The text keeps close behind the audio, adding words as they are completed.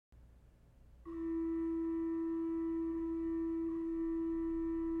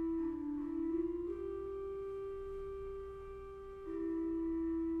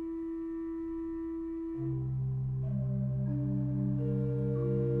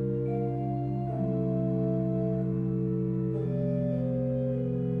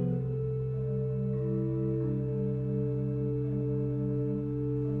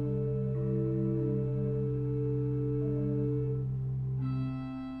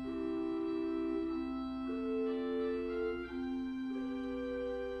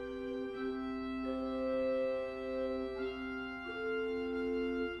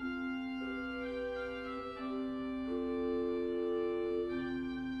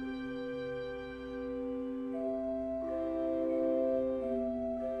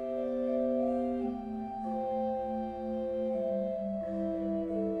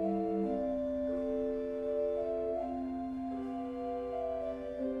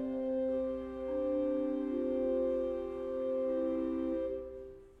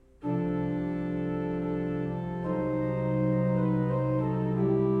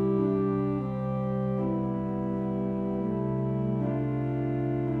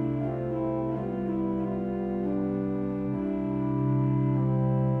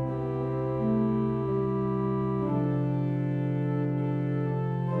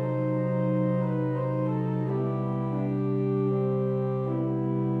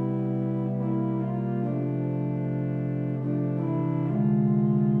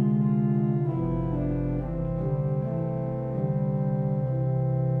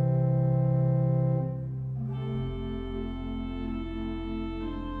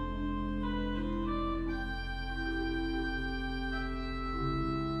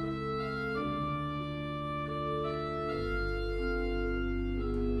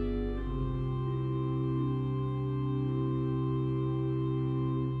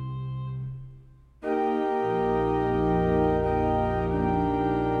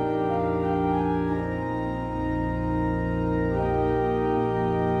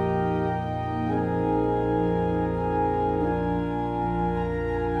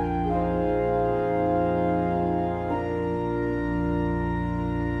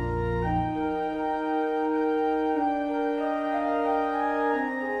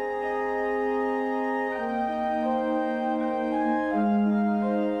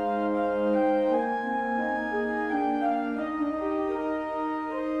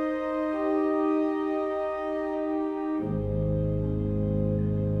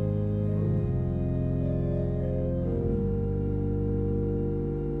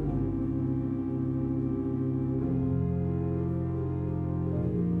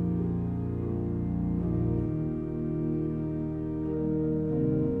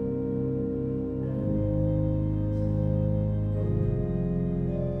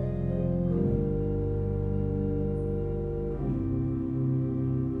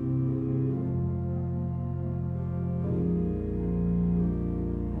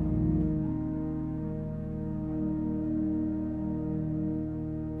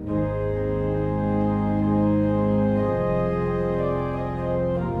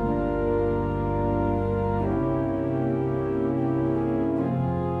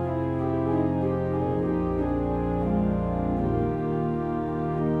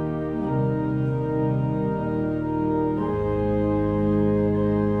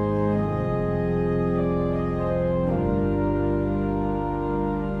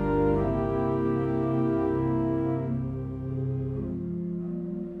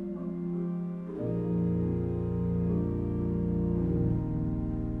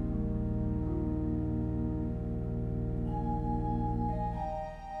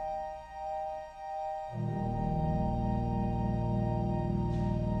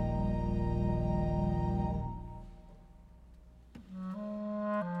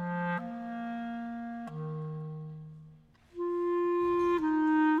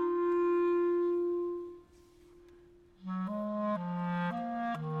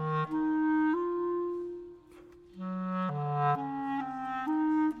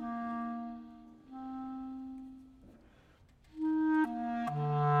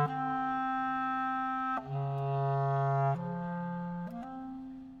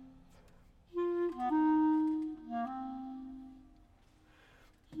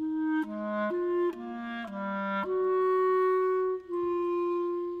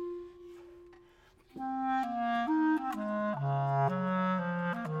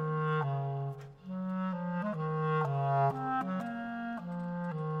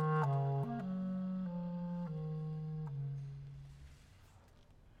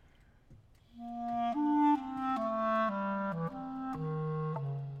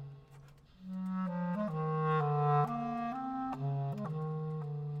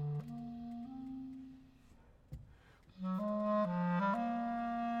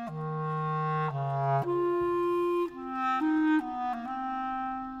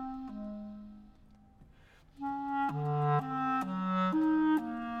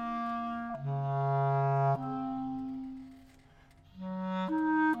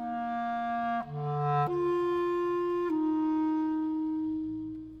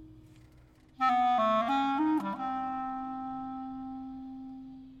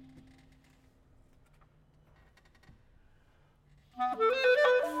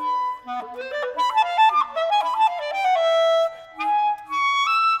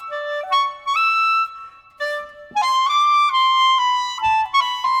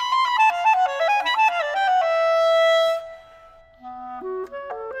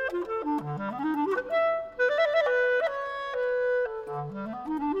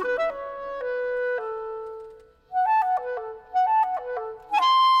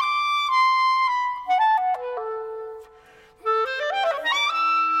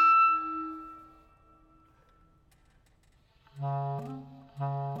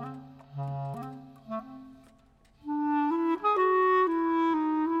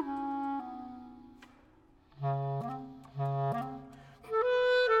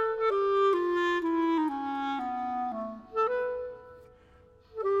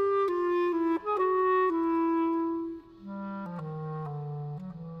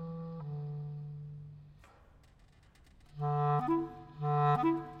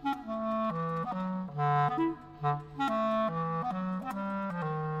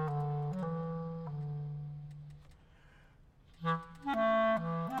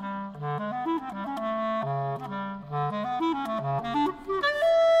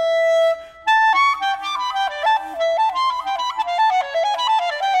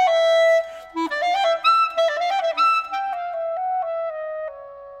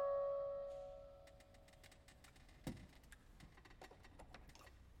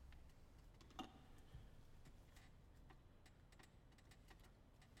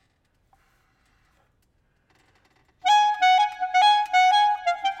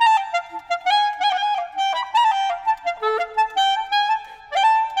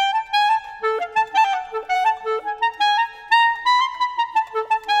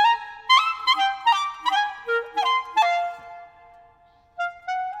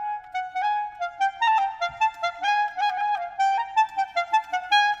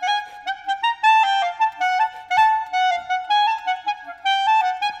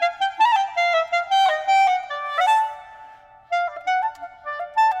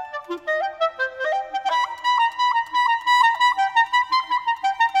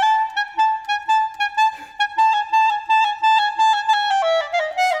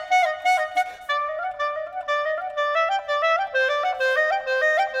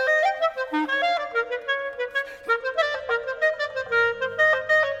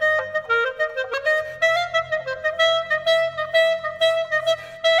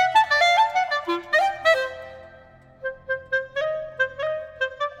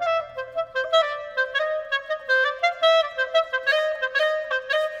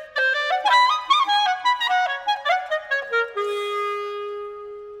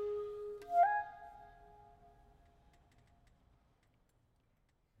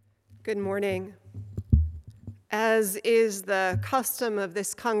Good morning. As is the custom of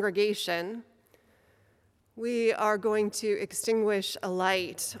this congregation, we are going to extinguish a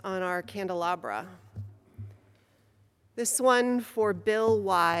light on our candelabra. This one for Bill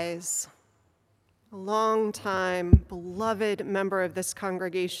Wise, a long-time beloved member of this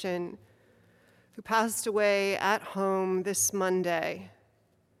congregation who passed away at home this Monday.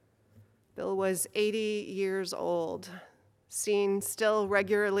 Bill was 80 years old, seen still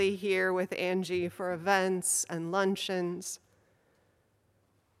regularly here with Angie for events and luncheons.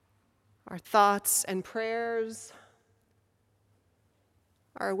 Our thoughts and prayers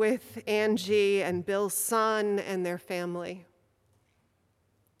are with Angie and Bill's son and their family.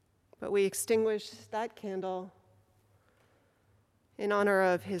 But we extinguish that candle in honor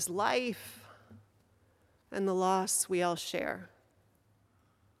of his life and the loss we all share.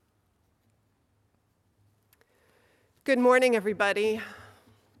 Good morning, everybody.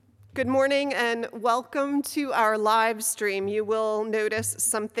 Good morning and welcome to our live stream. You will notice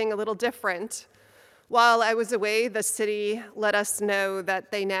something a little different. While I was away, the city let us know that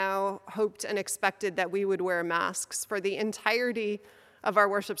they now hoped and expected that we would wear masks for the entirety of our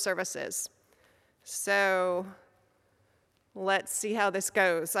worship services. So let's see how this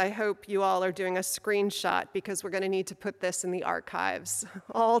goes. I hope you all are doing a screenshot because we're going to need to put this in the archives,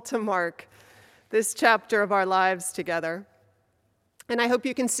 all to mark this chapter of our lives together. And I hope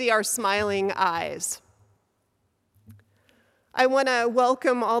you can see our smiling eyes. I want to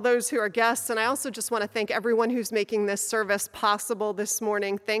welcome all those who are guests, and I also just want to thank everyone who's making this service possible this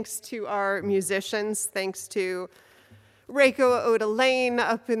morning. Thanks to our musicians, thanks to Reiko Oda Lane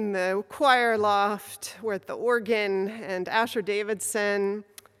up in the choir loft, we're at the organ, and Asher Davidson,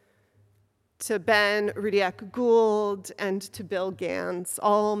 to Ben Rudiak Gould, and to Bill Gans,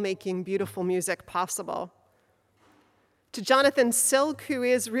 all making beautiful music possible. To Jonathan Silk, who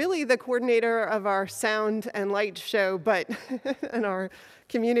is really the coordinator of our sound and light show, but and our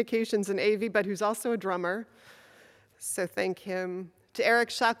communications and AV, but who's also a drummer. So thank him. To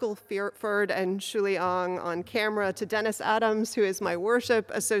Eric Shackelford and Shuli Ong on camera. To Dennis Adams, who is my worship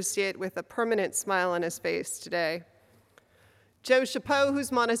associate with a permanent smile on his face today. Joe Chapeau,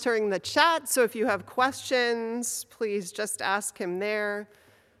 who's monitoring the chat, so if you have questions, please just ask him there.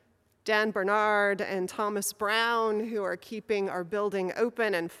 Dan Bernard and Thomas Brown, who are keeping our building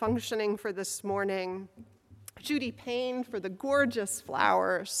open and functioning for this morning. Judy Payne for the gorgeous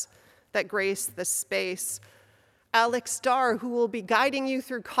flowers that grace this space. Alex Starr, who will be guiding you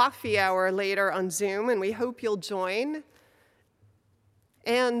through coffee hour later on Zoom, and we hope you'll join.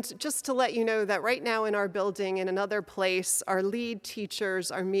 And just to let you know that right now in our building, in another place, our lead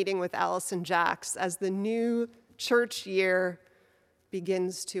teachers are meeting with Allison Jacks as the new church year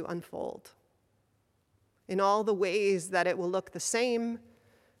begins to unfold in all the ways that it will look the same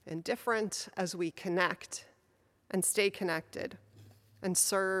and different as we connect and stay connected and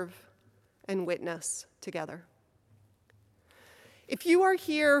serve and witness together. If you are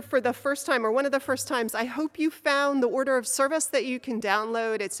here for the first time or one of the first times, I hope you found the order of service that you can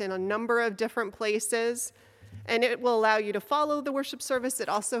download. It's in a number of different places, and it will allow you to follow the worship service. It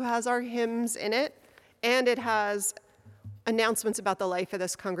also has our hymns in it, and it has announcements about the life of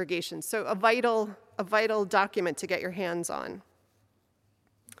this congregation. So a vital document to get your hands on.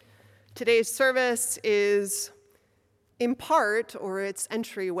 Today's service is in part, or its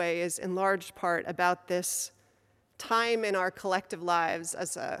entryway is in large part, about this time in our collective lives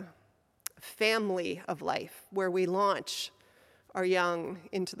as a family of life where we launch our young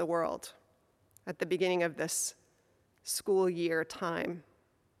into the world at the beginning of this school year time.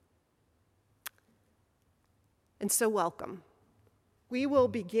 And so welcome. We will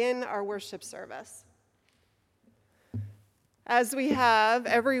begin our worship service, as we have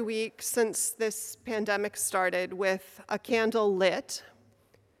every week since this pandemic started, with a candle lit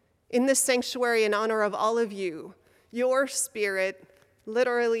in this sanctuary in honor of all of you, your spirit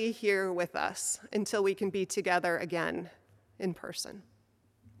literally here with us until we can be together again in person.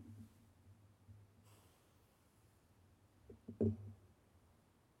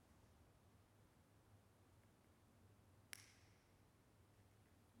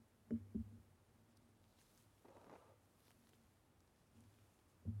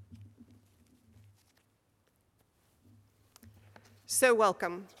 So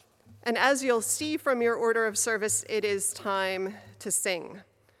welcome. And as you'll see from your order of service, it is time to sing.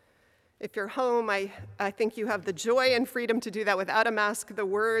 If you're home, I think you have the joy and freedom to do that without a mask. The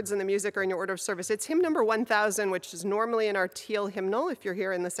words and the music are in your order of service. It's hymn number 1000, which is normally in our teal hymnal. If you're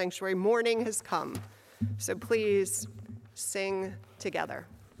here in the sanctuary, morning has come. So please sing together.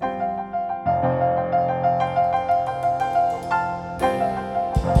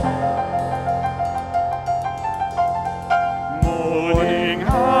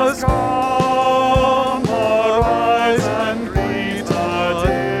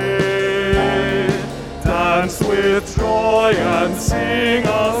 with joy and sing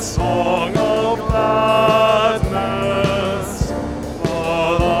a song of gladness. The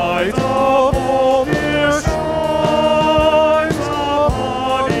light of hope here shines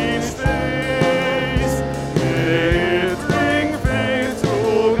upon each face. May it bring faith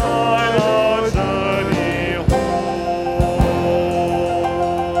to guide our journey home.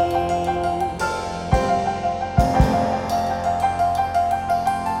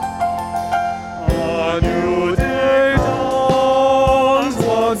 A new day dawns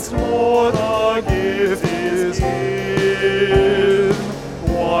once more, the gift is in.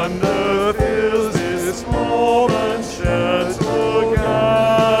 Wonder fills this moment shared together.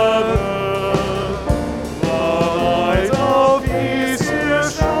 The light of peace here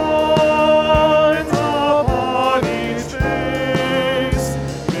shines upon each face.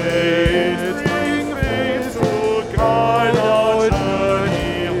 May it bring faith to guide our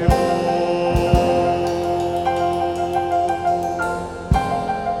journey home.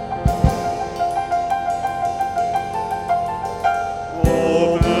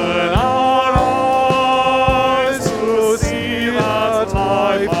 Open our eyes to see that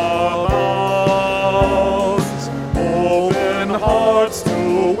life abounds. Open hearts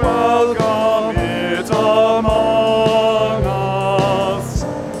to welcome it among us.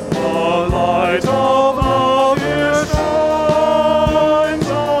 The light of love here shines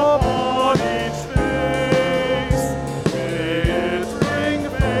upon each face. May it bring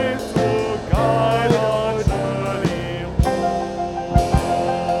faith to guide our journey home.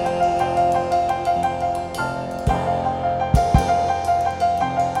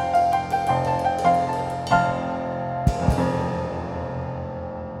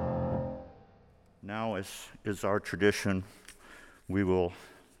 Now, as is our tradition, we will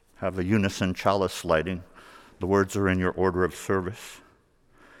have a unison chalice lighting. The words are in your order of service.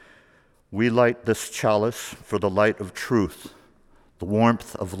 We light this chalice for the light of truth, the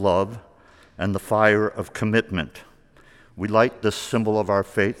warmth of love, and the fire of commitment. We light this symbol of our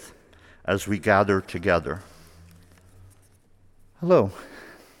faith as we gather together. Hello,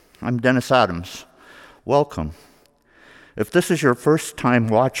 I'm Dennis Adams. Welcome. If this is your first time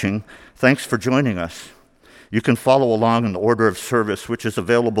watching, thanks for joining us. You can follow along in the order of service, which is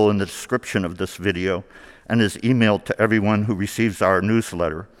available in the description of this video and is emailed to everyone who receives our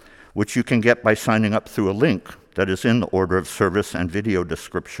newsletter, which you can get by signing up through a link that is in the order of service and video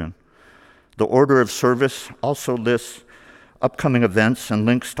description. The order of service also lists upcoming events and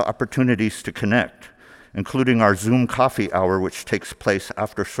links to opportunities to connect, including our Zoom coffee hour, which takes place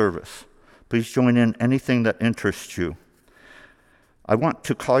after service. Please join in anything that interests you. I want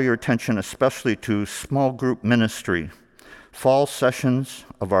to call your attention especially to small group ministry. Fall sessions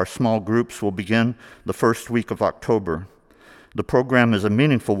of our small groups will begin the first week of October. The program is a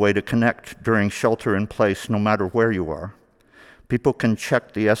meaningful way to connect during shelter in place, no matter where you are. People can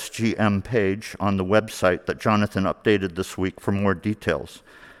check the SGM page on the website that Jonathan updated this week for more details,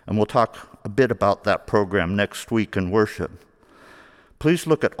 and we'll talk a bit about that program next week in worship. Please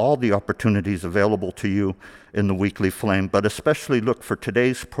look at all the opportunities available to you in the Weekly Flame, but especially look for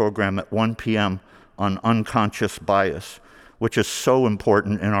today's program at 1 p.m. on unconscious bias, which is so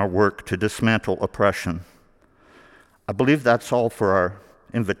important in our work to dismantle oppression. I believe that's all for our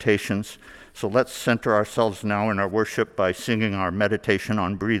invitations, so let's center ourselves now in our worship by singing our meditation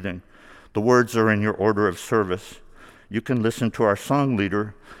on breathing. The words are in your order of service. You can listen to our song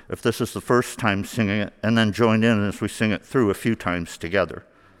leader if this is the first time singing it, and then join in as we sing it through a few times together.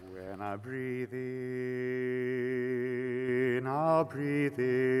 When I breathe in, I'll breathe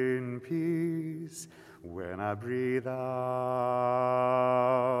in peace. When I breathe out,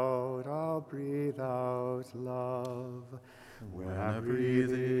 I'll breathe out love. When I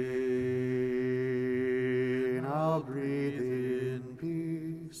breathe in, I'll breathe in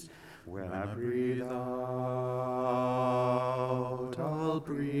peace. When I breathe out, I'll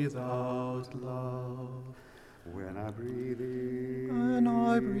breathe out love. When I breathe in,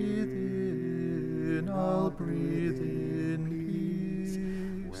 I'll breathe in peace.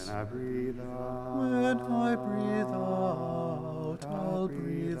 When I breathe out, I'll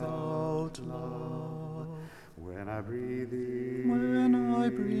breathe out love. When I breathe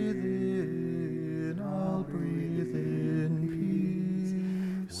in, I'll breathe in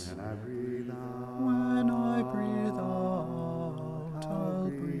peace. When I breathe out, I'll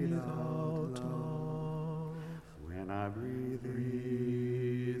breathe out love. When I breathe in,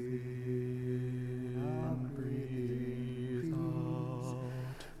 I'll breathe out.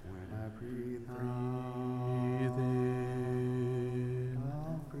 When I breathe out,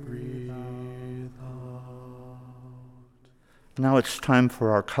 I'll breathe out. Now it's time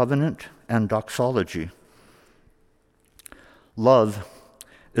for our covenant and doxology. Love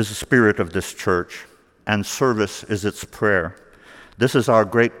is the spirit of this church, and service is its prayer. This is our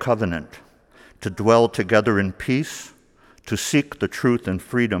great covenant, to dwell together in peace, to seek the truth and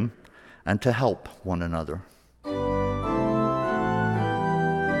freedom, and to help one another.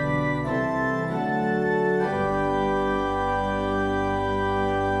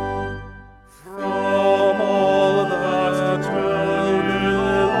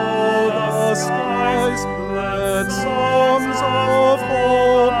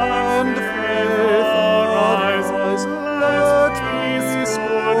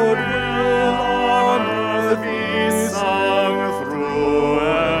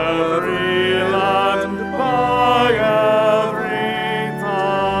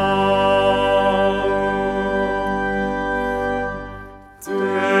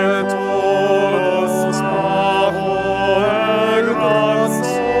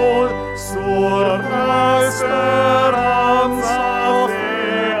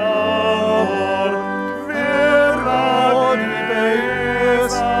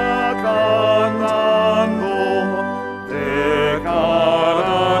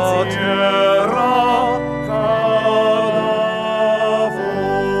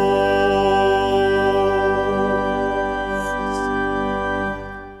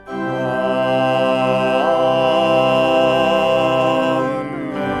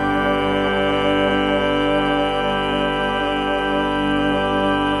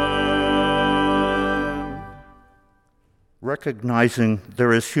 Recognizing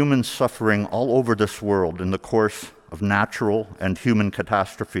there is human suffering all over this world in the course of natural and human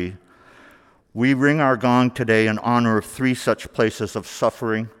catastrophe, we ring our gong today in honor of 3 such places of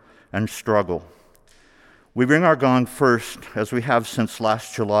suffering and struggle. We ring our gong first, as we have since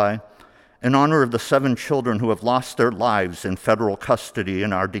last July, in honor of the 7 children who have lost their lives in federal custody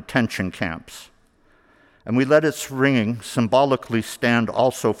in our detention camps. And we let its ringing symbolically stand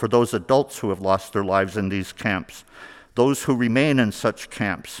also for those adults who have lost their lives in these camps, those who remain in such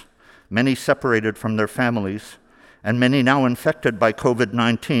camps, many separated from their families, and many now infected by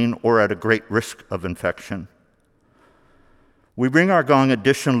COVID-19 or at a great risk of infection. We ring our gong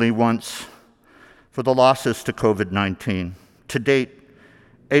additionally once for the losses to COVID-19. To date,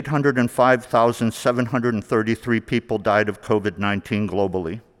 805,733 people died of COVID-19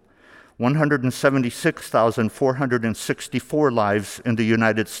 globally, 176,464 lives in the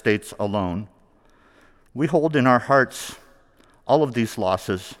United States alone. We hold in our hearts all of these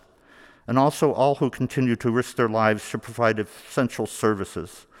losses, and also all who continue to risk their lives to provide essential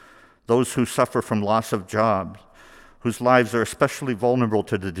services, those who suffer from loss of jobs, whose lives are especially vulnerable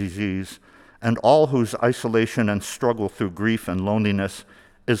to the disease, and all whose isolation and struggle through grief and loneliness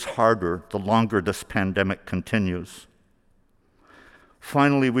is harder the longer this pandemic continues.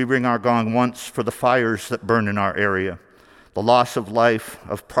 Finally, we ring our gong once for the fires that burn in our area, the loss of life,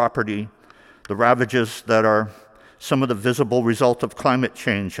 of property, the ravages that are some of the visible result of climate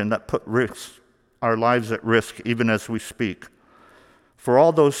change and that put our lives at risk even as we speak. For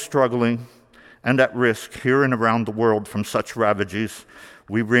all those struggling and at risk here and around the world from such ravages,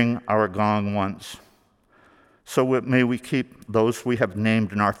 we ring our gong once. So may we keep those we have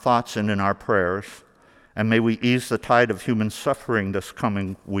named in our thoughts and in our prayers, and may we ease the tide of human suffering this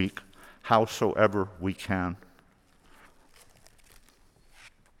coming week, howsoever we can.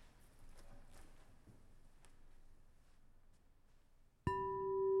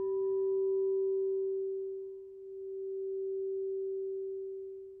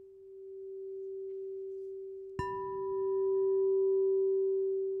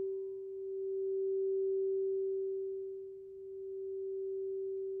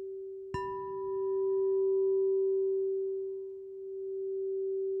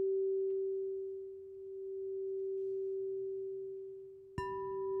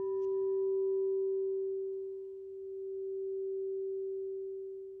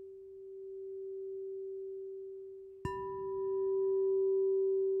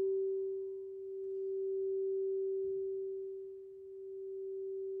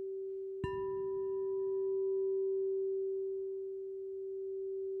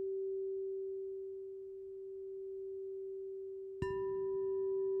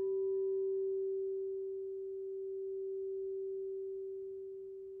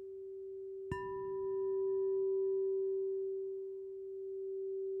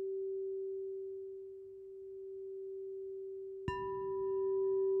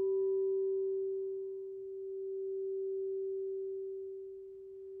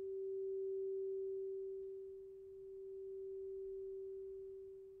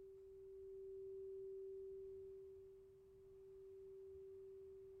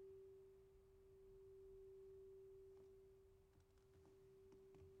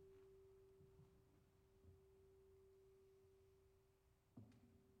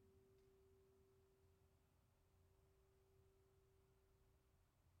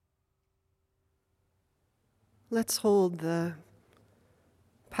 Let's hold the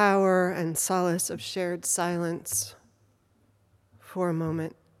power and solace of shared silence for a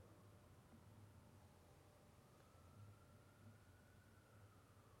moment.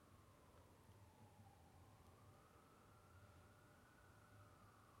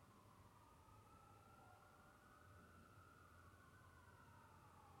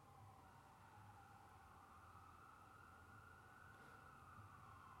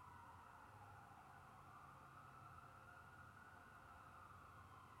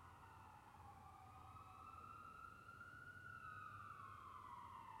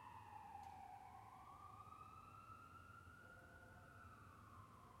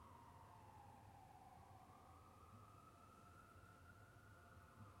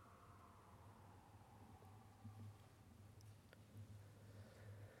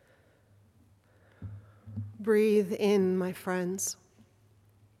 Breathe in, my friends.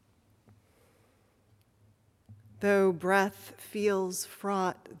 Though breath feels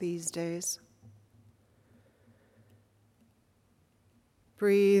fraught these days,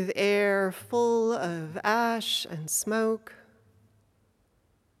 breathe air full of ash and smoke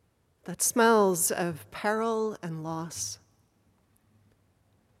that smells of peril and loss,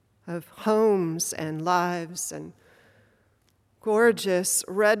 of homes and lives and gorgeous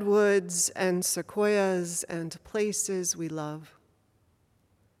redwoods and sequoias and places we love.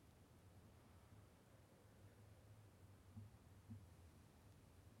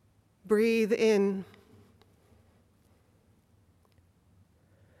 Breathe in.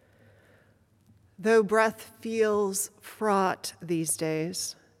 Though breath feels fraught these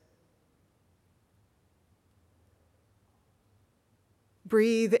days,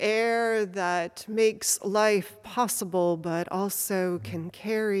 breathe air that makes life possible, but also can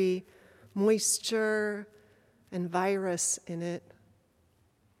carry moisture and virus in it.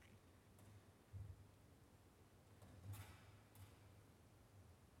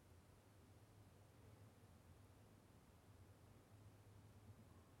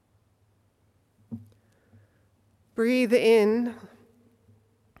 Breathe in.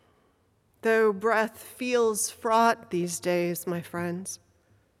 Though breath feels fraught these days, my friends,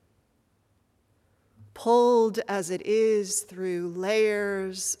 pulled as it is through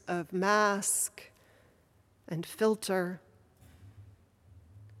layers of mask and filter,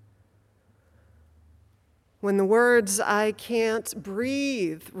 when the words "I can't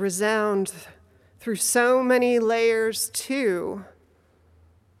breathe" resound through so many layers too,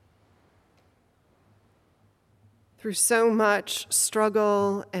 through so much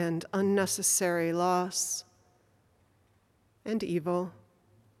struggle and unnecessary loss and evil.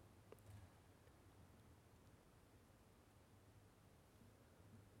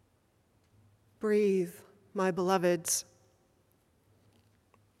 Breathe, my beloveds.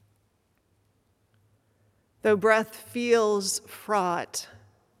 Though breath feels fraught,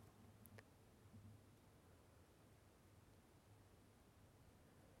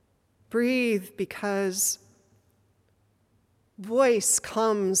 breathe because voice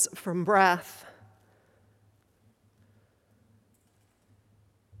comes from breath.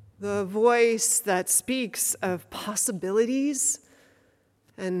 The voice that speaks of possibilities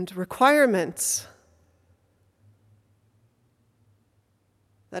and requirements,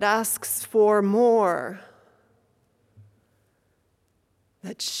 that asks for more,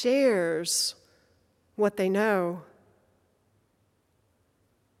 that shares what they know,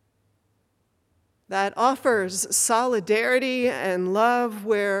 that offers solidarity and love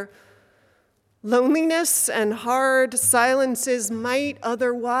where loneliness and hard silences might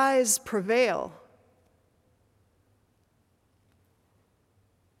otherwise prevail.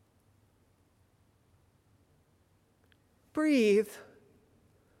 Breathe,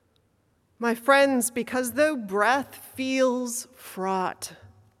 my friends, because though breath feels fraught,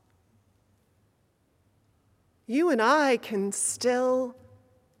 you and I can still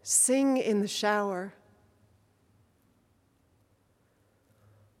sing in the shower.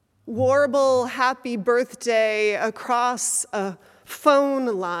 Warble happy birthday across a phone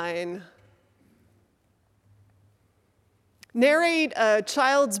line. Narrate a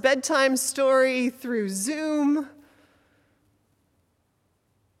child's bedtime story through Zoom.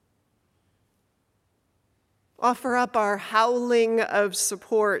 Offer up our howling of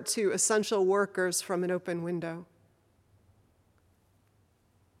support to essential workers from an open window.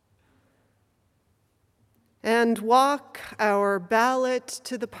 And walk our ballot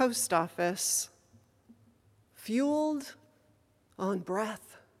to the post office, fueled on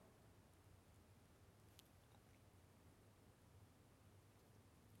breath.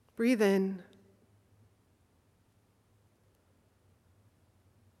 Breathe in.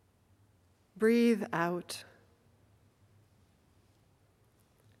 Breathe out.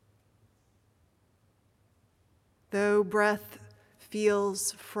 though breath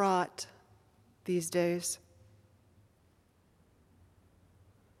feels fraught these days.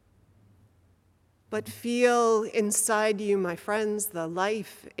 But feel inside you, my friends, the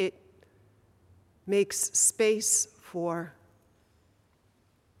life it makes space for.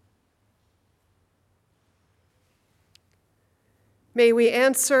 May we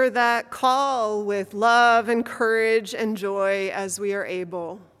answer that call with love and courage and joy as we are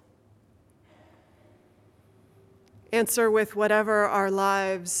able. Answer with whatever our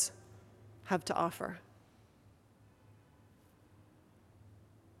lives have to offer.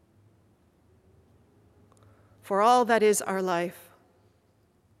 For all that is our life,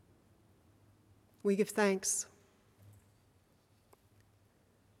 we give thanks.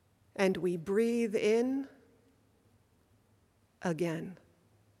 And we breathe in again.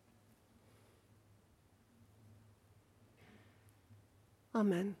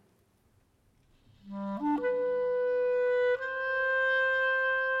 Amen.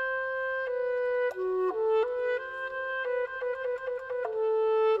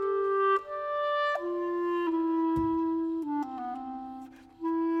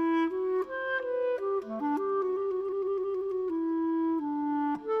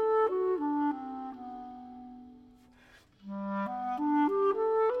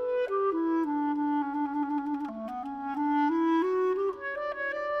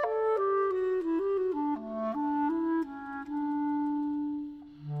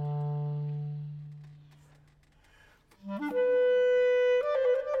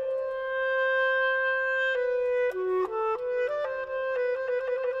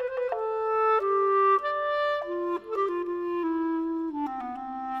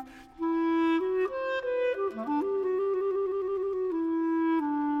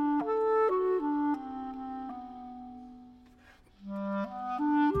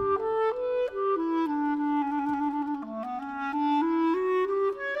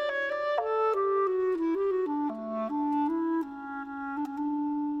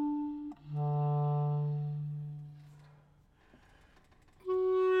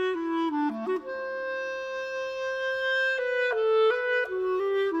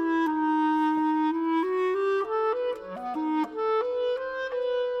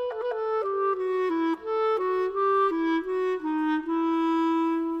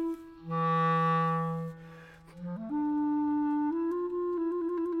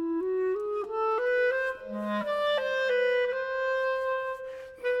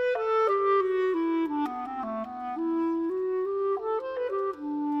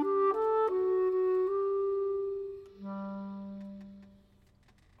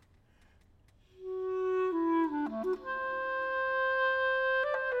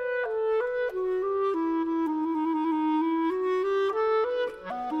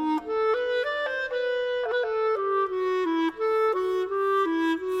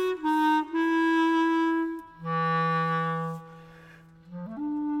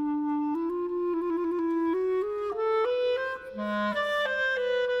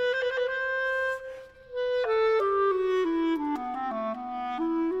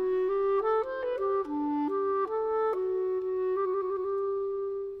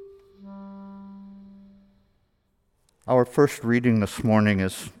 Our first reading this morning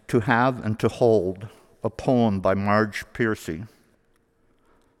is To Have and to Hold, a poem by Marge Piercy.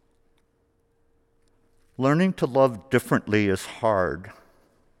 Learning to love differently is hard.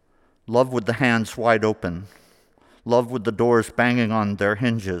 Love with the hands wide open. Love with the doors banging on their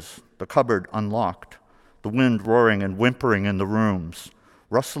hinges, the cupboard unlocked, the wind roaring and whimpering in the rooms,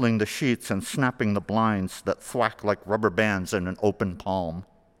 rustling the sheets and snapping the blinds that thwack like rubber bands in an open palm.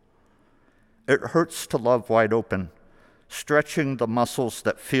 It hurts to love wide open, stretching the muscles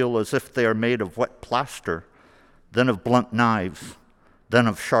that feel as if they are made of wet plaster, then of blunt knives, then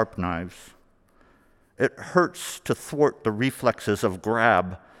of sharp knives. It hurts to thwart the reflexes of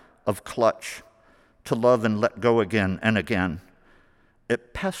grab, of clutch, to love and let go again and again.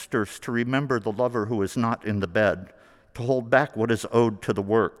 It pesters to remember the lover who is not in the bed, to hold back what is owed to the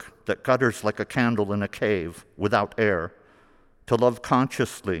work that gutters like a candle in a cave without air, to love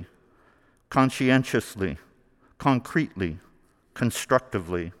consciously, conscientiously, concretely,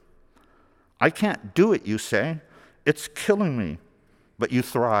 constructively. I can't do it, you say. It's killing me. But you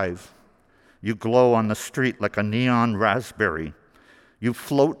thrive. You glow on the street like a neon raspberry. You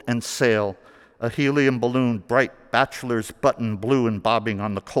float and sail, a helium balloon, bright bachelor's button blue and bobbing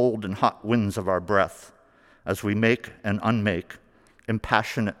on the cold and hot winds of our breath, as we make and unmake,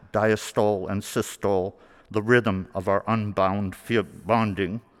 impassionate diastole and systole, the rhythm of our unbound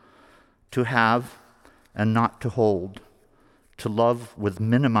bonding. To have and not to hold, to love with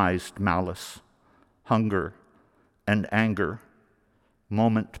minimized malice, hunger, and anger,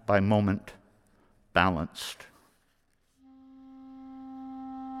 moment by moment, balanced.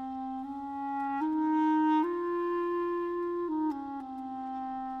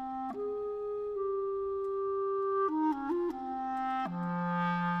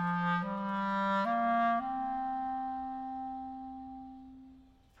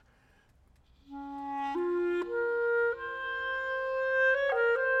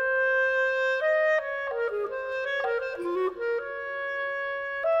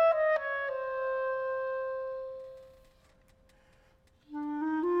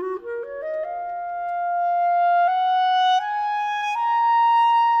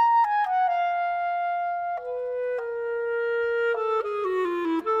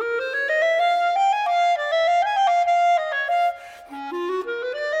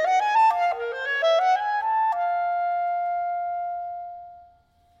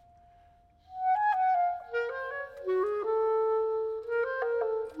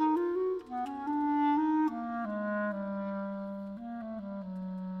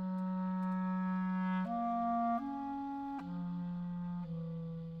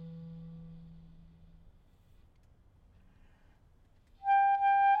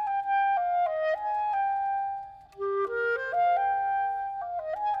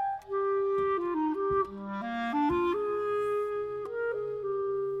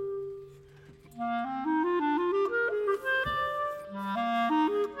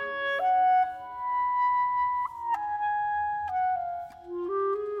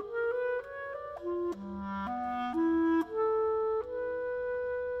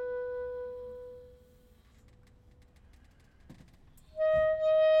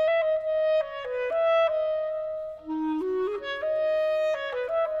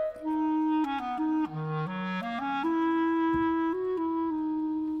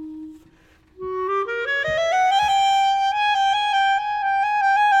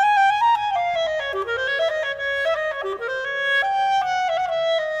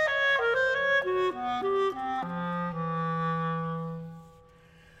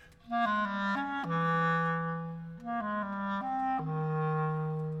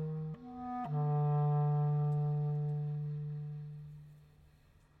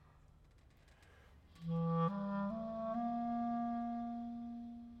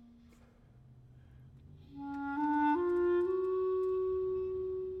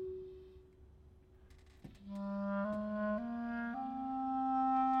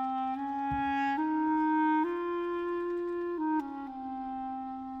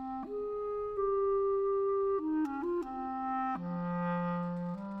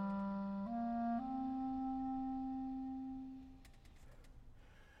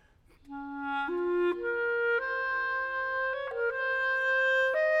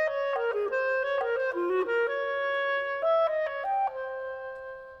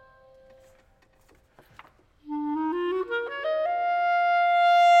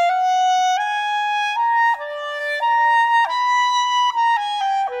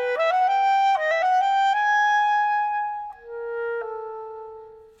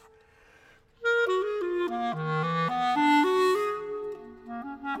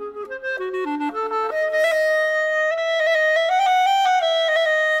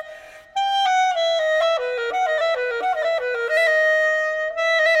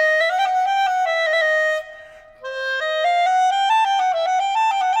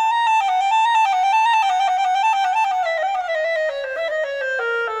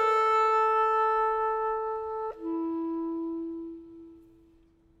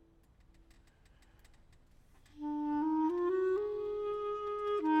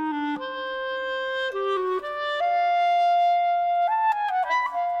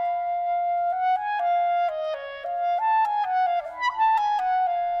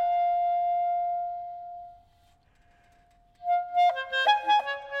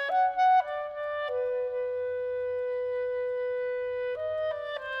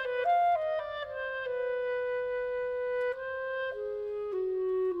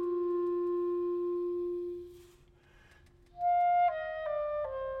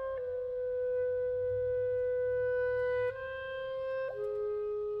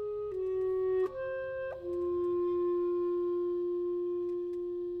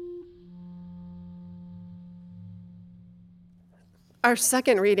 Our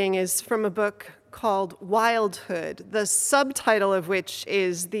second reading is from a book called Wildhood, the subtitle of which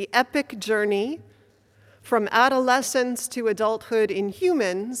is The Epic Journey from Adolescence to Adulthood in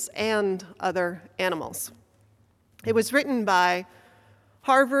Humans and Other Animals. It was written by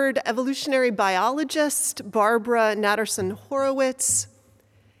Harvard evolutionary biologist Barbara Natterson Horowitz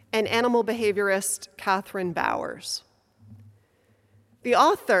and animal behaviorist Catherine Bowers. The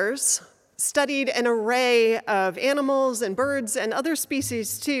authors studied an array of animals and birds and other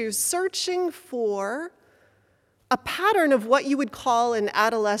species too, searching for a pattern of what you would call an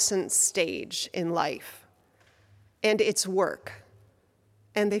adolescent stage in life and its work,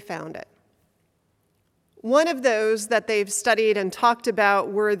 and they found it. One of those that they've studied and talked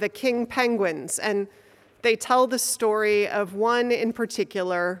about were the king penguins, and they tell the story of one in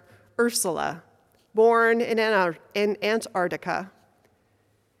particular, Ursula, born in Antarctica.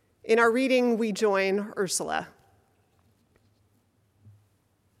 In our reading, we join Ursula.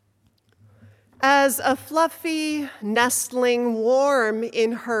 As a fluffy nestling warm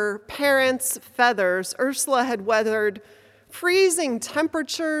in her parents' feathers, Ursula had weathered freezing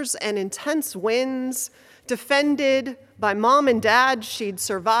temperatures and intense winds. Defended by mom and dad, she'd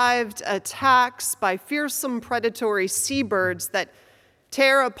survived attacks by fearsome predatory seabirds that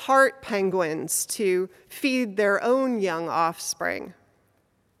tear apart penguins to feed their own young offspring.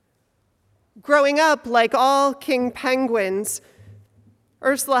 Growing up, like all king penguins,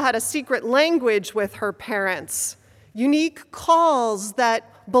 Ursula had a secret language with her parents, unique calls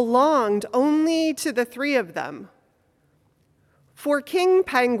that belonged only to the three of them. For king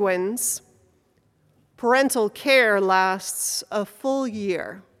penguins, parental care lasts a full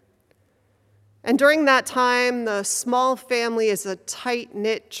year. And during that time, the small family is a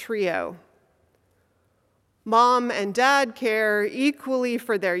tight-knit trio. Mom and dad care equally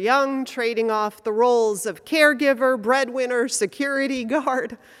for their young, trading off the roles of caregiver, breadwinner, security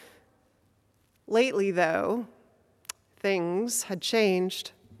guard. Lately, though, things had changed.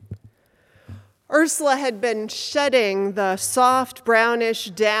 Ursula had been shedding the soft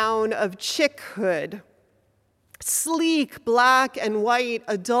brownish down of chickhood. Sleek black and white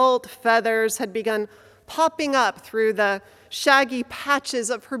adult feathers had begun popping up through the shaggy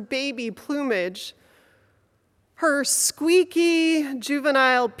patches of her baby plumage. Her squeaky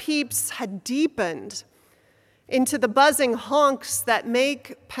juvenile peeps had deepened into the buzzing honks that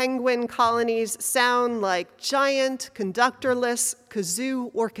make penguin colonies sound like giant conductorless kazoo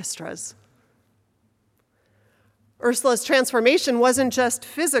orchestras. Ursula's transformation wasn't just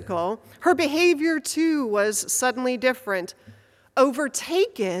physical. Her behavior, too, was suddenly different.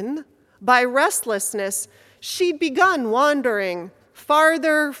 Overtaken by restlessness, she'd begun wandering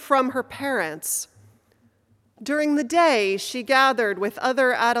farther from her parents. During the day, she gathered with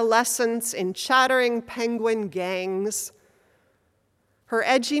other adolescents in chattering penguin gangs. Her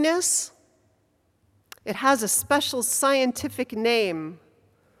edginess, it has a special scientific name,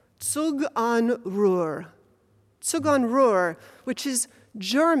 Zug an Ruhr. Zug an Ruhr, which is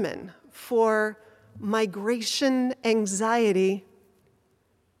German for migration anxiety.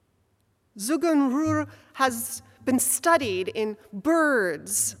 Zug an Ruhr has been studied in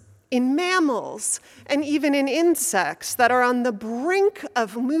birds, in mammals, and even in insects that are on the brink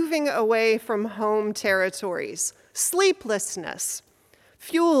of moving away from home territories. Sleeplessness,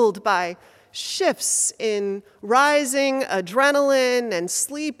 fueled by shifts in rising adrenaline and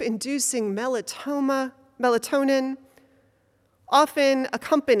sleep-inducing melatonin, often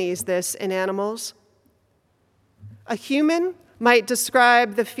accompanies this in animals. A human might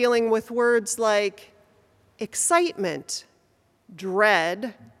describe the feeling with words like excitement,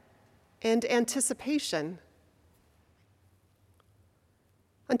 dread, and anticipation.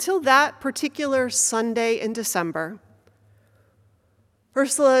 Until that particular Sunday in December,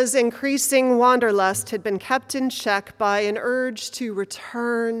 Ursula's increasing wanderlust had been kept in check by an urge to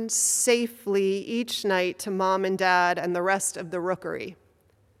return safely each night to mom and dad and the rest of the rookery.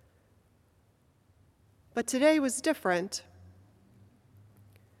 But today was different.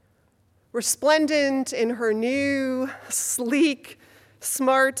 Resplendent in her new, sleek,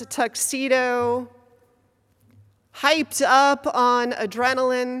 smart tuxedo, hyped up on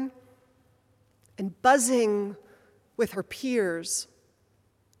adrenaline, and buzzing with her peers,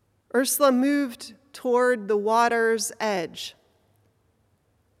 Ursula moved toward the water's edge.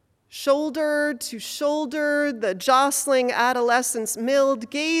 Shoulder to shoulder, the jostling adolescents milled,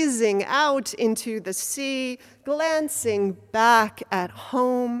 gazing out into the sea, glancing back at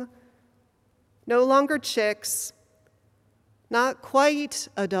home. No longer chicks, not quite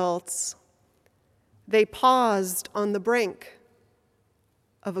adults. They paused on the brink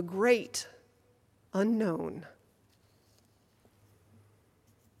of a great unknown.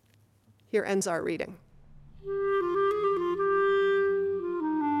 Here ends our reading.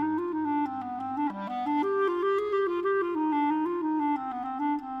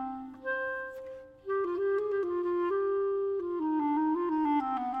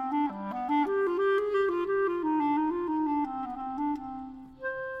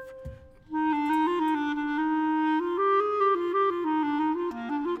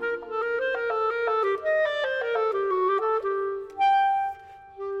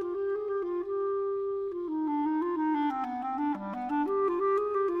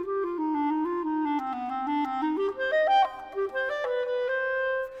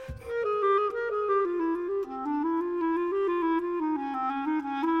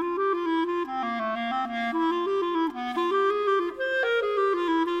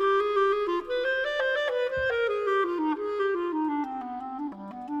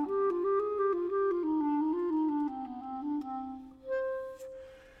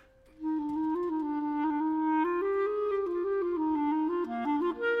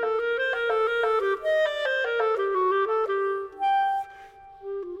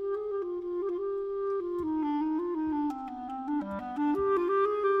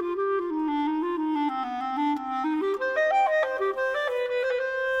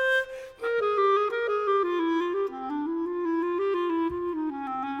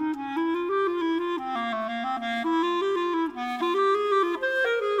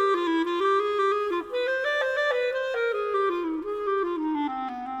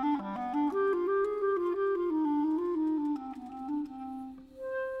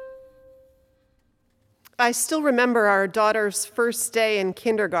 I still remember our daughter's first day in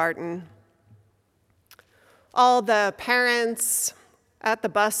kindergarten. All the parents at the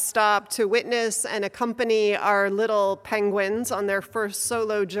bus stop to witness and accompany our little penguins on their first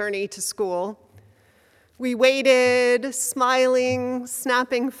solo journey to school. We waited, smiling,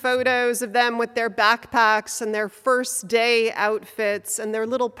 snapping photos of them with their backpacks and their first day outfits and their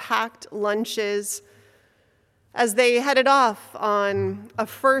little packed lunches as they headed off on a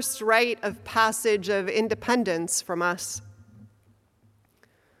first rite of passage of independence from us.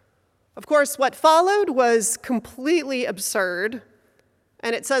 Of course, what followed was completely absurd,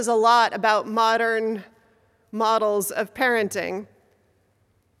 and it says a lot about modern models of parenting.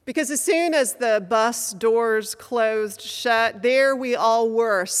 Because as soon as the bus doors closed shut, there we all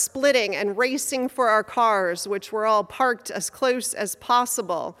were, splitting and racing for our cars, which were all parked as close as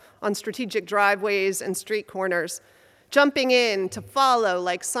possible on strategic driveways and street corners, jumping in to follow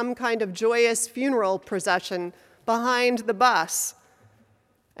like some kind of joyous funeral procession behind the bus.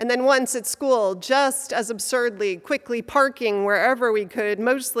 And then once at school, just as absurdly, quickly parking wherever we could,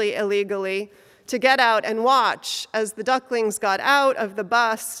 mostly illegally, to get out and watch as the ducklings got out of the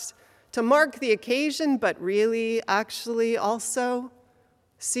bus to mark the occasion, but really, actually, also,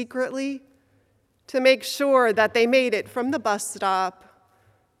 secretly, to make sure that they made it from the bus stop,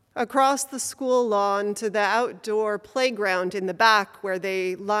 across the school lawn to the outdoor playground in the back where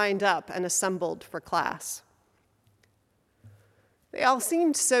they lined up and assembled for class. They all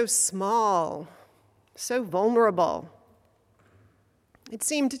seemed so small, so vulnerable. It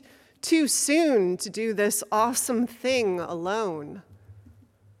seemed too soon to do this awesome thing alone.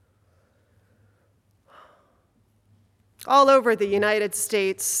 All over the United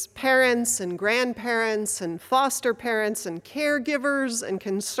States, parents and grandparents and foster parents and caregivers and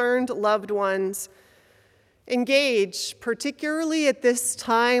concerned loved ones engage, particularly at this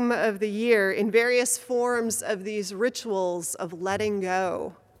time of the year, in various forms of these rituals of letting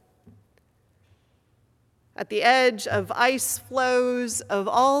go. At the edge of ice floes of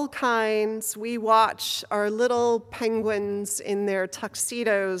all kinds, we watch our little penguins in their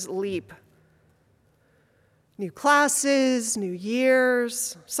tuxedos leap. New classes, new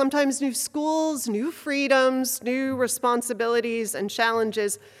years, sometimes new schools, new freedoms, new responsibilities and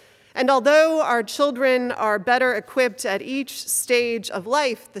challenges. And although our children are better equipped at each stage of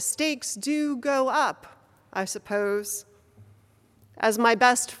life, the stakes do go up, I suppose. As my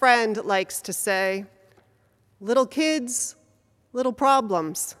best friend likes to say, little kids, little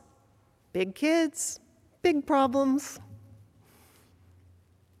problems. Big kids, big problems.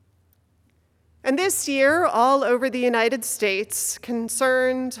 And this year, all over the United States,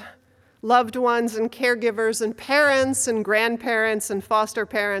 concerned loved ones and caregivers and parents and grandparents and foster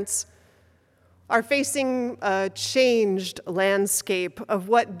parents are facing a changed landscape of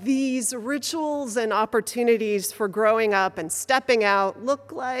what these rituals and opportunities for growing up and stepping out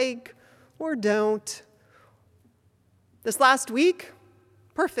look like or don't. This last week,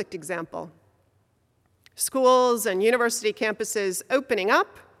 perfect example. Schools and university campuses opening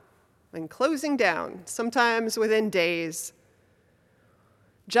up and closing down, sometimes within days.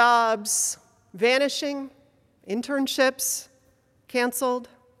 Jobs vanishing, internships canceled.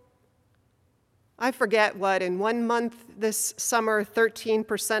 I forget what, in 1 month this summer,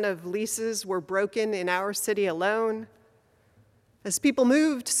 13% of leases were broken in our city alone. As people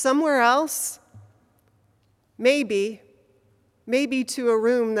moved somewhere else, maybe to a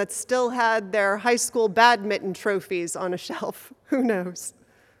room that still had their high school badminton trophies on a shelf, who knows?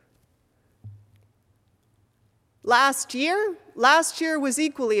 Last year was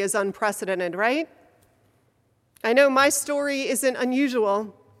equally as unprecedented, right? I know my story isn't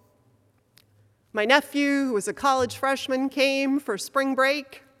unusual. My nephew, who was a college freshman, came for spring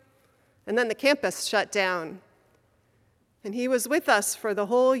break, and then the campus shut down. And he was with us for the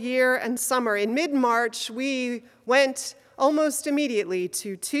whole year and summer. In mid-March, we went almost immediately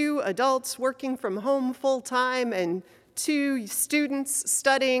to 2 adults working from home full-time and 2 students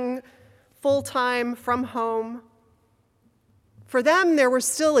studying full-time from home. For them, there were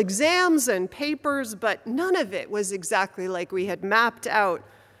still exams and papers, but none of it was exactly like we had mapped out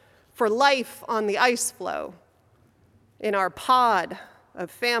for life on the ice floe in our pod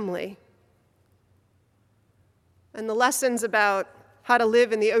of family. And the lessons about how to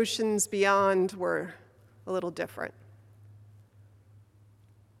live in the oceans beyond were a little different.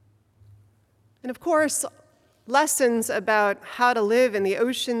 And of course, lessons about how to live in the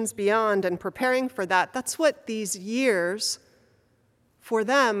oceans beyond and preparing for that, that's what these years for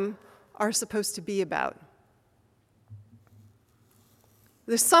them are supposed to be about.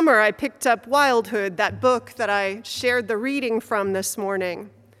 This summer, I picked up Wildhood, that book that I shared the reading from this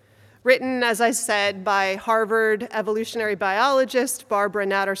morning, written, as I said, by Harvard evolutionary biologist Barbara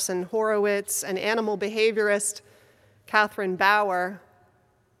Natterson Horowitz and animal behaviorist Catherine Bauer.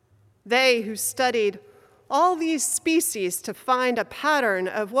 They, who studied all these species to find a pattern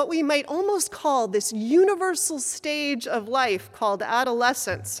of what we might almost call this universal stage of life called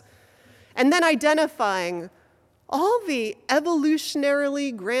adolescence, and then identifying all the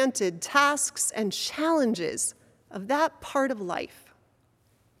evolutionarily granted tasks and challenges of that part of life.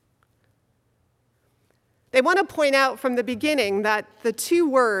 They want to point out from the beginning that the two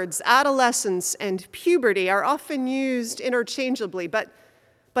words, adolescence and puberty, are often used interchangeably, but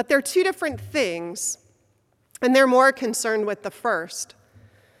they're two different things, and they're more concerned with the first.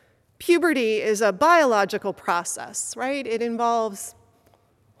 Puberty is a biological process, right? It involves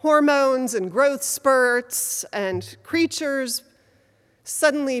hormones and growth spurts and creatures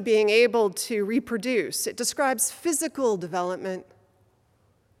suddenly being able to reproduce. It describes physical development.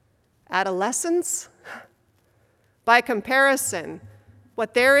 Adolescence, by comparison,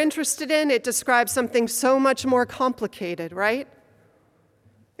 what they're interested in, it describes something so much more complicated, right?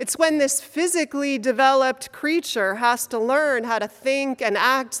 It's when this physically developed creature has to learn how to think and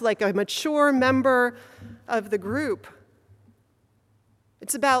act like a mature member of the group.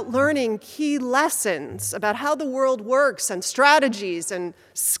 It's about learning key lessons about how the world works and strategies and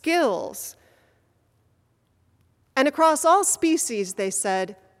skills. And across all species, they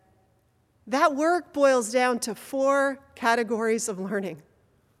said, that work boils down to 4 categories of learning.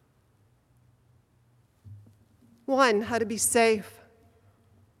 1, how to be safe.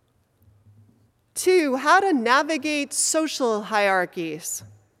 2, how to navigate social hierarchies.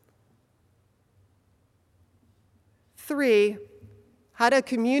 3, how to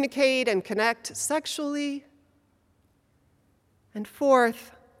communicate and connect sexually. And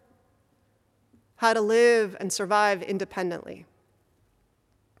 4th, how to live and survive independently.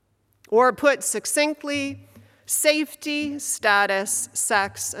 Or put succinctly, safety, status,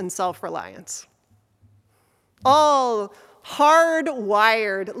 sex, and self-reliance. All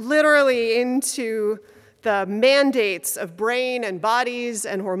hardwired literally into the mandates of brain and bodies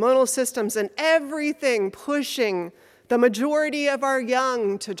and hormonal systems, and everything pushing the majority of our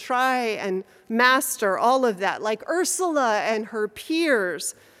young to try and master all of that, like Ursula and her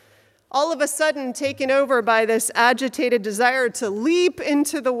peers, all of a sudden taken over by this agitated desire to leap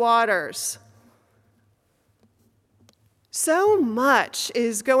into the waters. So much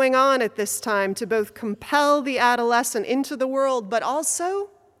is going on at this time to both compel the adolescent into the world, but also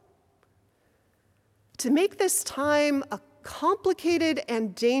to make this time a complicated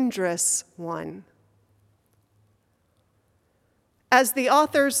and dangerous one. As the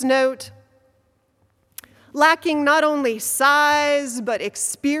authors note, lacking not only size, but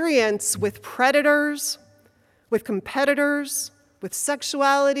experience with predators, with competitors, with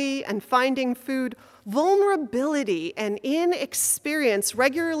sexuality and finding food, vulnerability and inexperience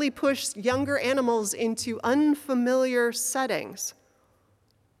regularly push younger animals into unfamiliar settings.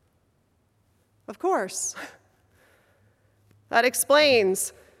 Of course, that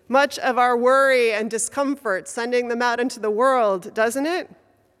explains much of our worry and discomfort sending them out into the world, doesn't it?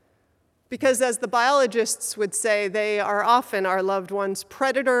 Because as the biologists would say, they are often our loved ones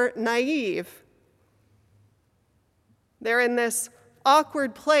predator naive. They're in this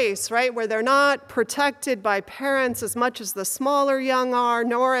awkward place, right, where they're not protected by parents as much as the smaller young are,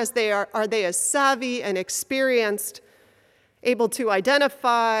 nor are they as savvy and experienced, able to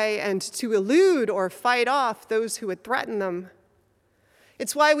identify and to elude or fight off those who would threaten them.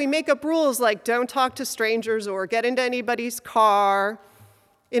 It's why we make up rules like don't talk to strangers or get into anybody's car.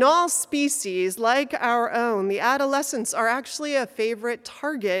 In all species, like our own, the adolescents are actually a favorite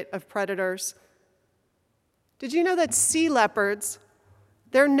target of predators. Did you know that sea leopards,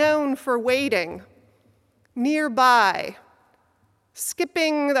 they're known for waiting nearby,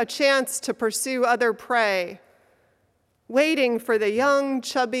 skipping the chance to pursue other prey, waiting for the young,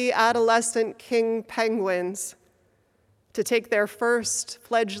 chubby, adolescent king penguins to take their first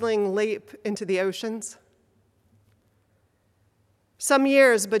fledgling leap into the oceans? Some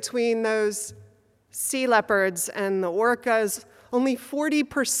years between those sea leopards and the orcas, only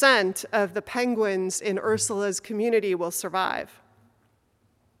 40% of the penguins in Ursula's community will survive.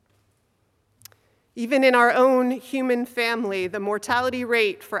 Even in our own human family, the mortality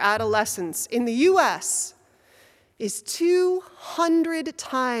rate for adolescents in the US is 200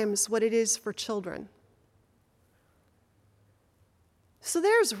 times what it is for children. So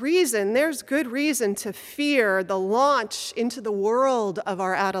there's good reason to fear the launch into the world of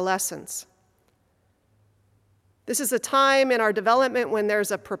our adolescents. This is a time in our development when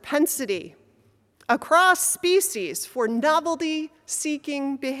there's a propensity, across species for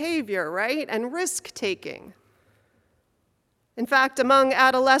novelty-seeking behavior, right? And risk-taking. In fact, among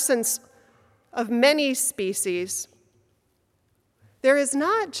adolescents of many species, there is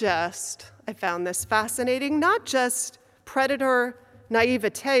not just, I found this fascinating, not just predator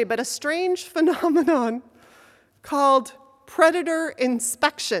naivete, but a strange phenomenon called predator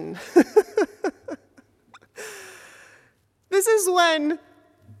inspection. This is when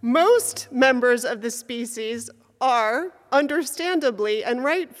most members of the species are, understandably and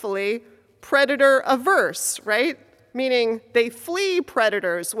rightfully, predator averse, right? Meaning they flee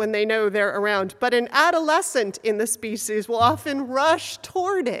predators when they know they're around. But an adolescent in the species will often rush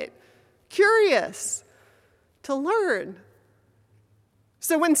toward it, curious to learn.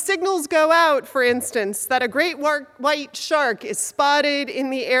 So when signals go out, for instance, that a great white shark is spotted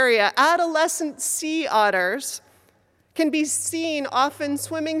in the area, adolescent sea otters can be seen often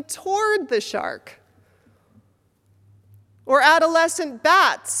swimming toward the shark. Or adolescent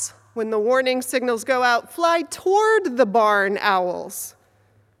bats, when the warning signals go out, fly toward the barn owls.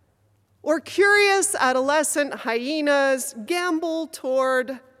 Or curious adolescent hyenas gambol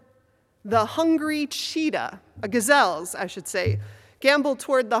toward the hungry cheetah, gazelles, I should say, gambol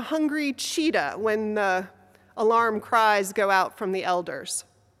toward the hungry cheetah when the alarm cries go out from the elders.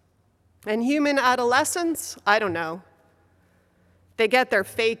 And human adolescents, I don't know. They get their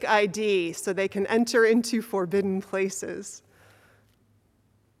fake ID so they can enter into forbidden places.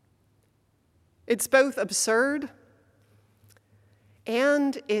 It's both absurd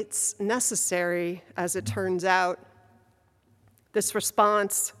and it's necessary, as it turns out. This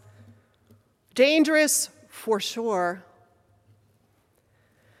response, dangerous for sure.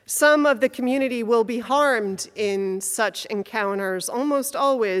 Some of the community will be harmed in such encounters, almost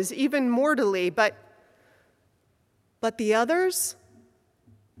always, even mortally, but the others,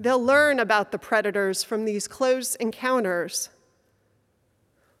 they'll learn about the predators from these close encounters.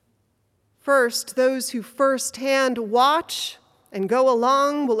 First, those who firsthand watch and go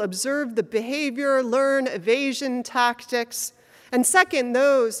along will observe the behavior, learn evasion tactics. And second,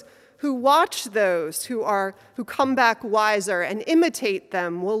 those who watch those who come back wiser and imitate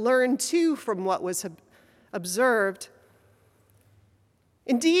them will learn too from what was observed.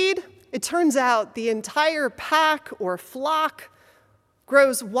 Indeed, it turns out the entire pack or flock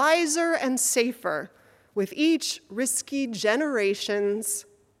grows wiser and safer with each risky generation's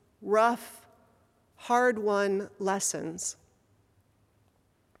rough, hard-won lessons.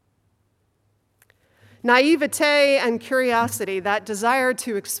 Naivete and curiosity, that desire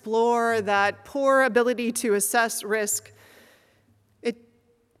to explore, that poor ability to assess risk,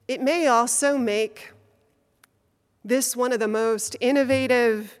 it may also make this one of the most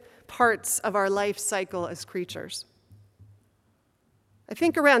innovative parts of our life cycle as creatures. I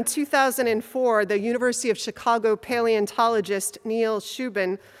think around 2004, the University of Chicago paleontologist Neil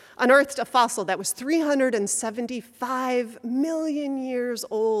Shubin unearthed a fossil that was 375 million years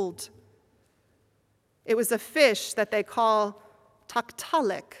old. It was a fish that they call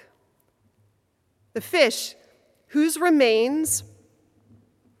Tiktaalik. The fish whose remains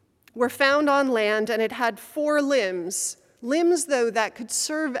were found on land, and it had 4 limbs, though that could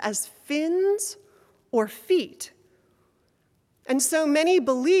serve as fins or feet. And so many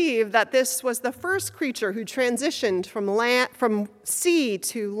believe that this was the first creature who transitioned from sea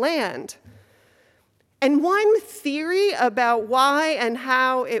to land. And one theory about why and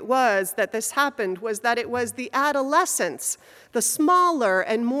how it was that this happened was that it was the adolescents, the smaller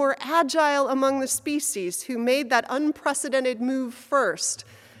and more agile among the species, who made that unprecedented move first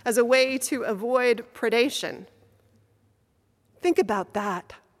as a way to avoid predation. Think about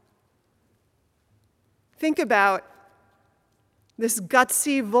that. Think about this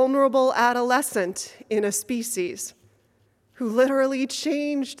gutsy, vulnerable adolescent in a species who literally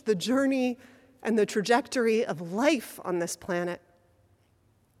changed the journey and the trajectory of life on this planet.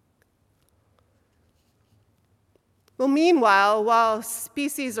 Well, meanwhile, while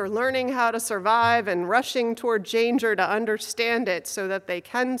species are learning how to survive and rushing toward danger to understand it so that they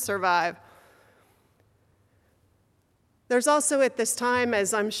can survive, there's also at this time,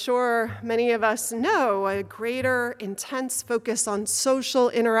 as I'm sure many of us know, a greater intense focus on social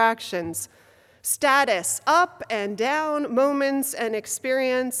interactions, status, up and down moments and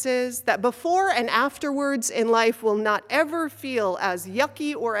experiences that before and afterwards in life will not ever feel as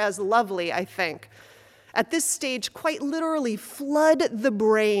yucky or as lovely, I think. At this stage, quite literally flood the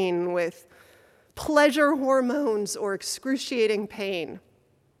brain with pleasure hormones or excruciating pain.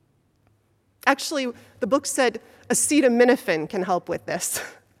 Actually, the book said acetaminophen can help with this.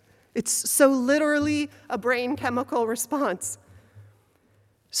 It's so literally a brain chemical response.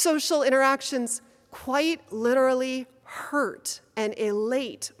 Social interactions quite literally hurt and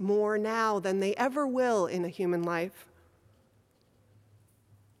elate more now than they ever will in a human life.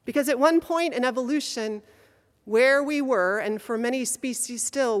 Because at one point in evolution, where we were, and for many species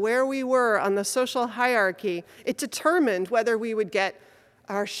still, where we were on the social hierarchy, it determined whether we would get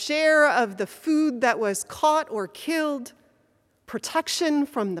our share of the food that was caught or killed, protection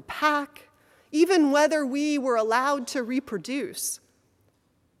from the pack, even whether we were allowed to reproduce.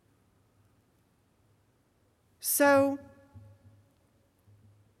 So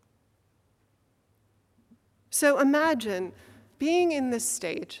imagine being in this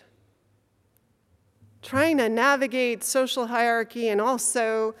stage, trying to navigate social hierarchy and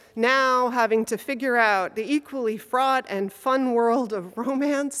also now having to figure out the equally fraught and fun world of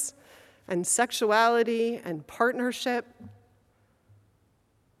romance and sexuality and partnership.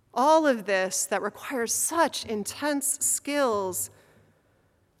 All of this that requires such intense skills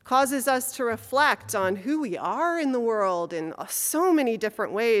causes us to reflect on who we are in the world in so many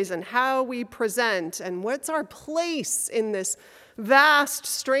different ways and how we present and what's our place in this vast,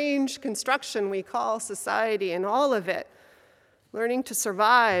 strange construction we call society and all of it, learning to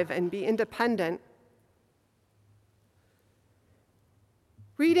survive and be independent.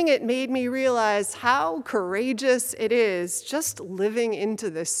 Reading it made me realize how courageous it is just living into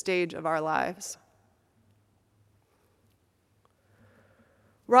this stage of our lives.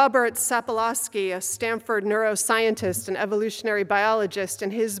 Robert Sapolsky, a Stanford neuroscientist and evolutionary biologist,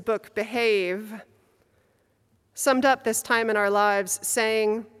 in his book Behave, summed up this time in our lives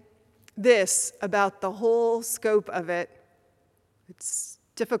saying this about the whole scope of it, its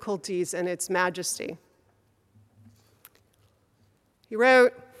difficulties and its majesty. He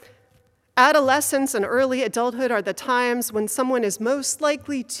wrote, "Adolescence and early adulthood are the times when someone is most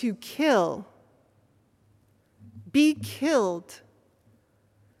likely to kill, be killed,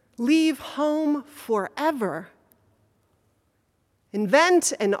 leave home forever,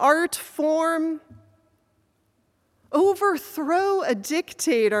 invent an art form, overthrow a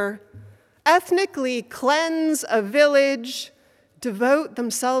dictator, ethnically cleanse a village, devote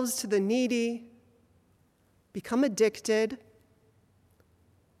themselves to the needy, become addicted,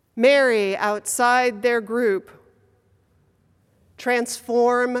 marry outside their group,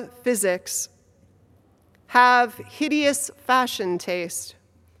 transform physics, have hideous fashion taste,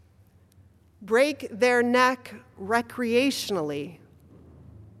 break their neck recreationally,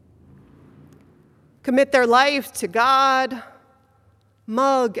 commit their life to God,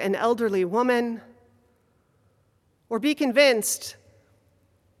 mug an elderly woman, or be convinced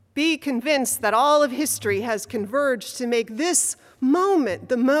that all of history has converged to make this moment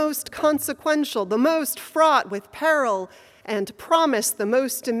the most consequential, the most fraught with peril and promise, the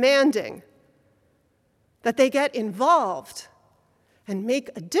most demanding, that they get involved and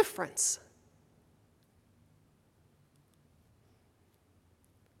make a difference.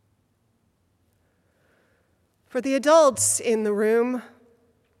 For the adults in the room,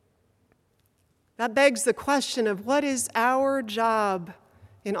 that begs the question of what is our job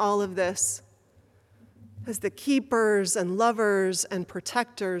in all of this as the keepers and lovers and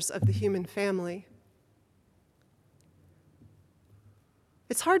protectors of the human family?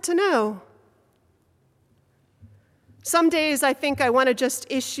 It's hard to know. Some days I think I want to just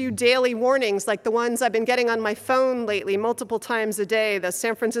issue daily warnings like the ones I've been getting on my phone lately multiple times a day, the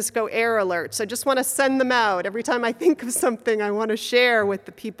San Francisco air alerts. I just want to send them out every time I think of something I want to share with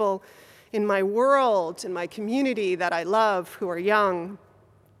the people in my world, in my community that I love who are young.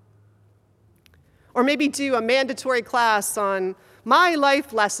 Or maybe do a mandatory class on my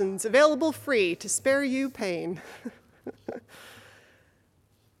life lessons available free to spare you pain.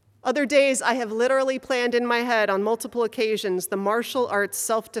 Other days, I have literally planned in my head on multiple occasions the martial arts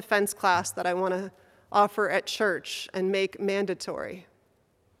self-defense class that I want to offer at church and make mandatory.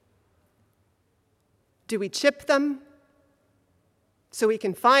 Do we chip them so we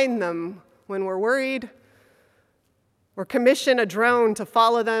can find them when we're worried? Or commission a drone to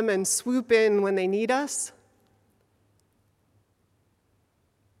follow them and swoop in when they need us?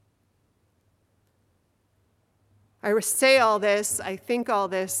 I say all this, I think all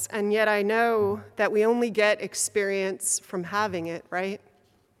this, and yet I know that we only get experience from having it, right?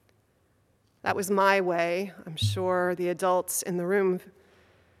 That was my way. I'm sure the adults in the room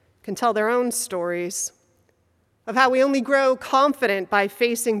can tell their own stories of how we only grow confident by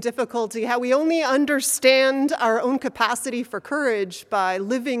facing difficulty, how we only understand our own capacity for courage by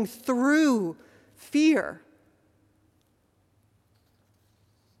living through fear.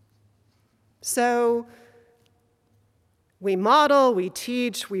 So, We model, we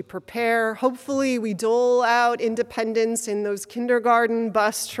teach, we prepare. Hopefully, we dole out independence in those kindergarten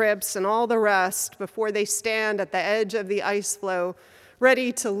bus trips and all the rest before they stand at the edge of the ice floe,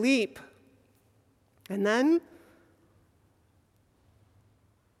 ready to leap. And then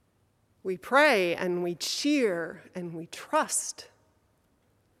we pray and we cheer and we trust,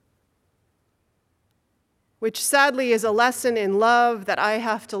 which sadly is a lesson in love that I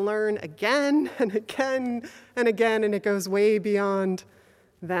have to learn again and again and again, and it goes way beyond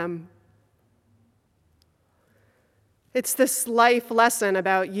them. It's this life lesson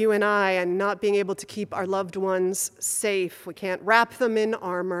about you and I and not being able to keep our loved ones safe. We can't wrap them in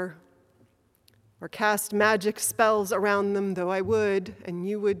armor or cast magic spells around them, though I would, and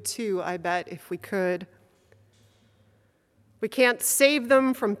you would too, I bet, if we could. We can't save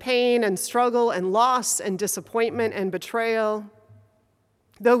them from pain and struggle and loss and disappointment and betrayal,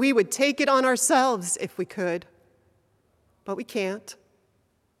 though we would take it on ourselves if we could, but we can't.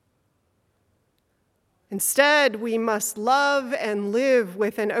 Instead, we must love and live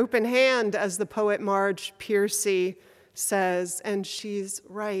with an open hand, as the poet Marge Piercy says, and she's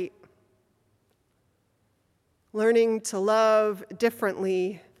right. Learning to love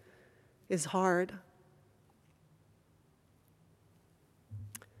differently is hard.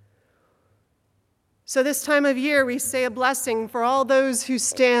 So this time of year, we say a blessing for all those who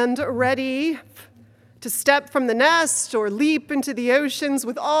stand ready to step from the nest or leap into the oceans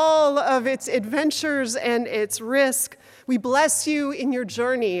with all of its adventures and its risk. We bless you in your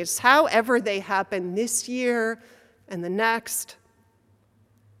journeys, however they happen this year and the next.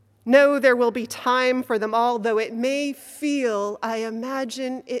 Know there will be time for them all, though it may feel, I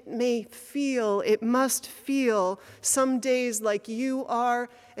imagine it must feel some days like you are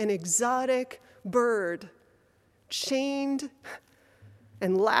an exotic bird, chained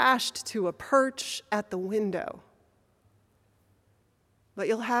and lashed to a perch at the window. But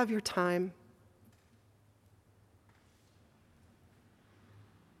you'll have your time.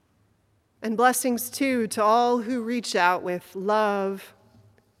 And blessings, too, to all who reach out with love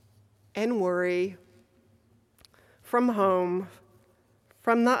and worry from home,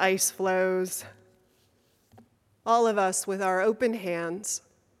 from the ice floes, all of us with our open hands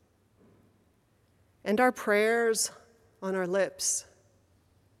and our prayers on our lips,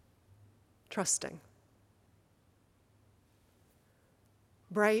 trusting.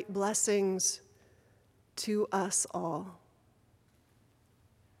 Bright blessings to us all.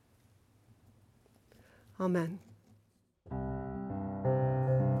 Amen.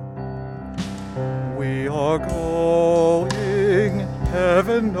 We are going,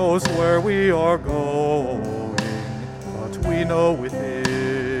 heaven knows where we are going, but we know within.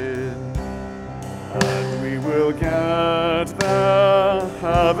 And we will get there,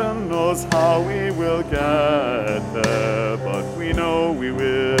 heaven knows how we will get there, but we know we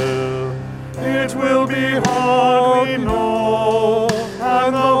will. It will be hard, we know,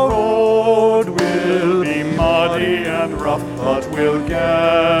 and the road will be muddy and rough, but we'll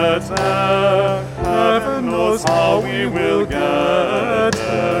get there. Heaven knows how we will get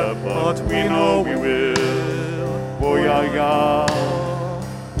there, but we know we will. Oh yeah, yeah,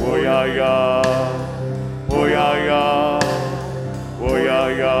 oh yeah, yeah, oh yeah, yeah, oh yeah,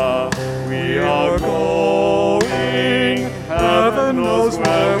 yeah. We are going, heaven knows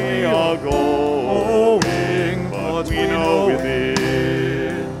where we are going, but we know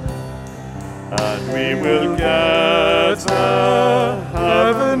within. And we will get there,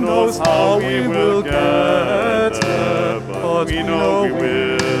 heaven knows how we will get there, but we know we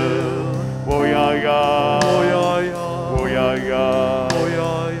will. Oh yeah, yeah, oh yeah, yeah, oh yeah, yeah, oh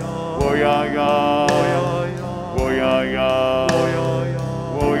yeah, yeah, oh yeah, yeah, oh yeah, yeah, oh yeah, yeah,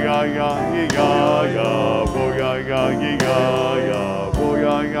 oh yeah, yeah, yeah, yeah, oh yeah, yeah, yeah, yeah, oh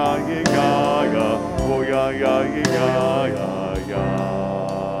yeah, yeah, yeah, yeah, oh yeah, yeah, yeah.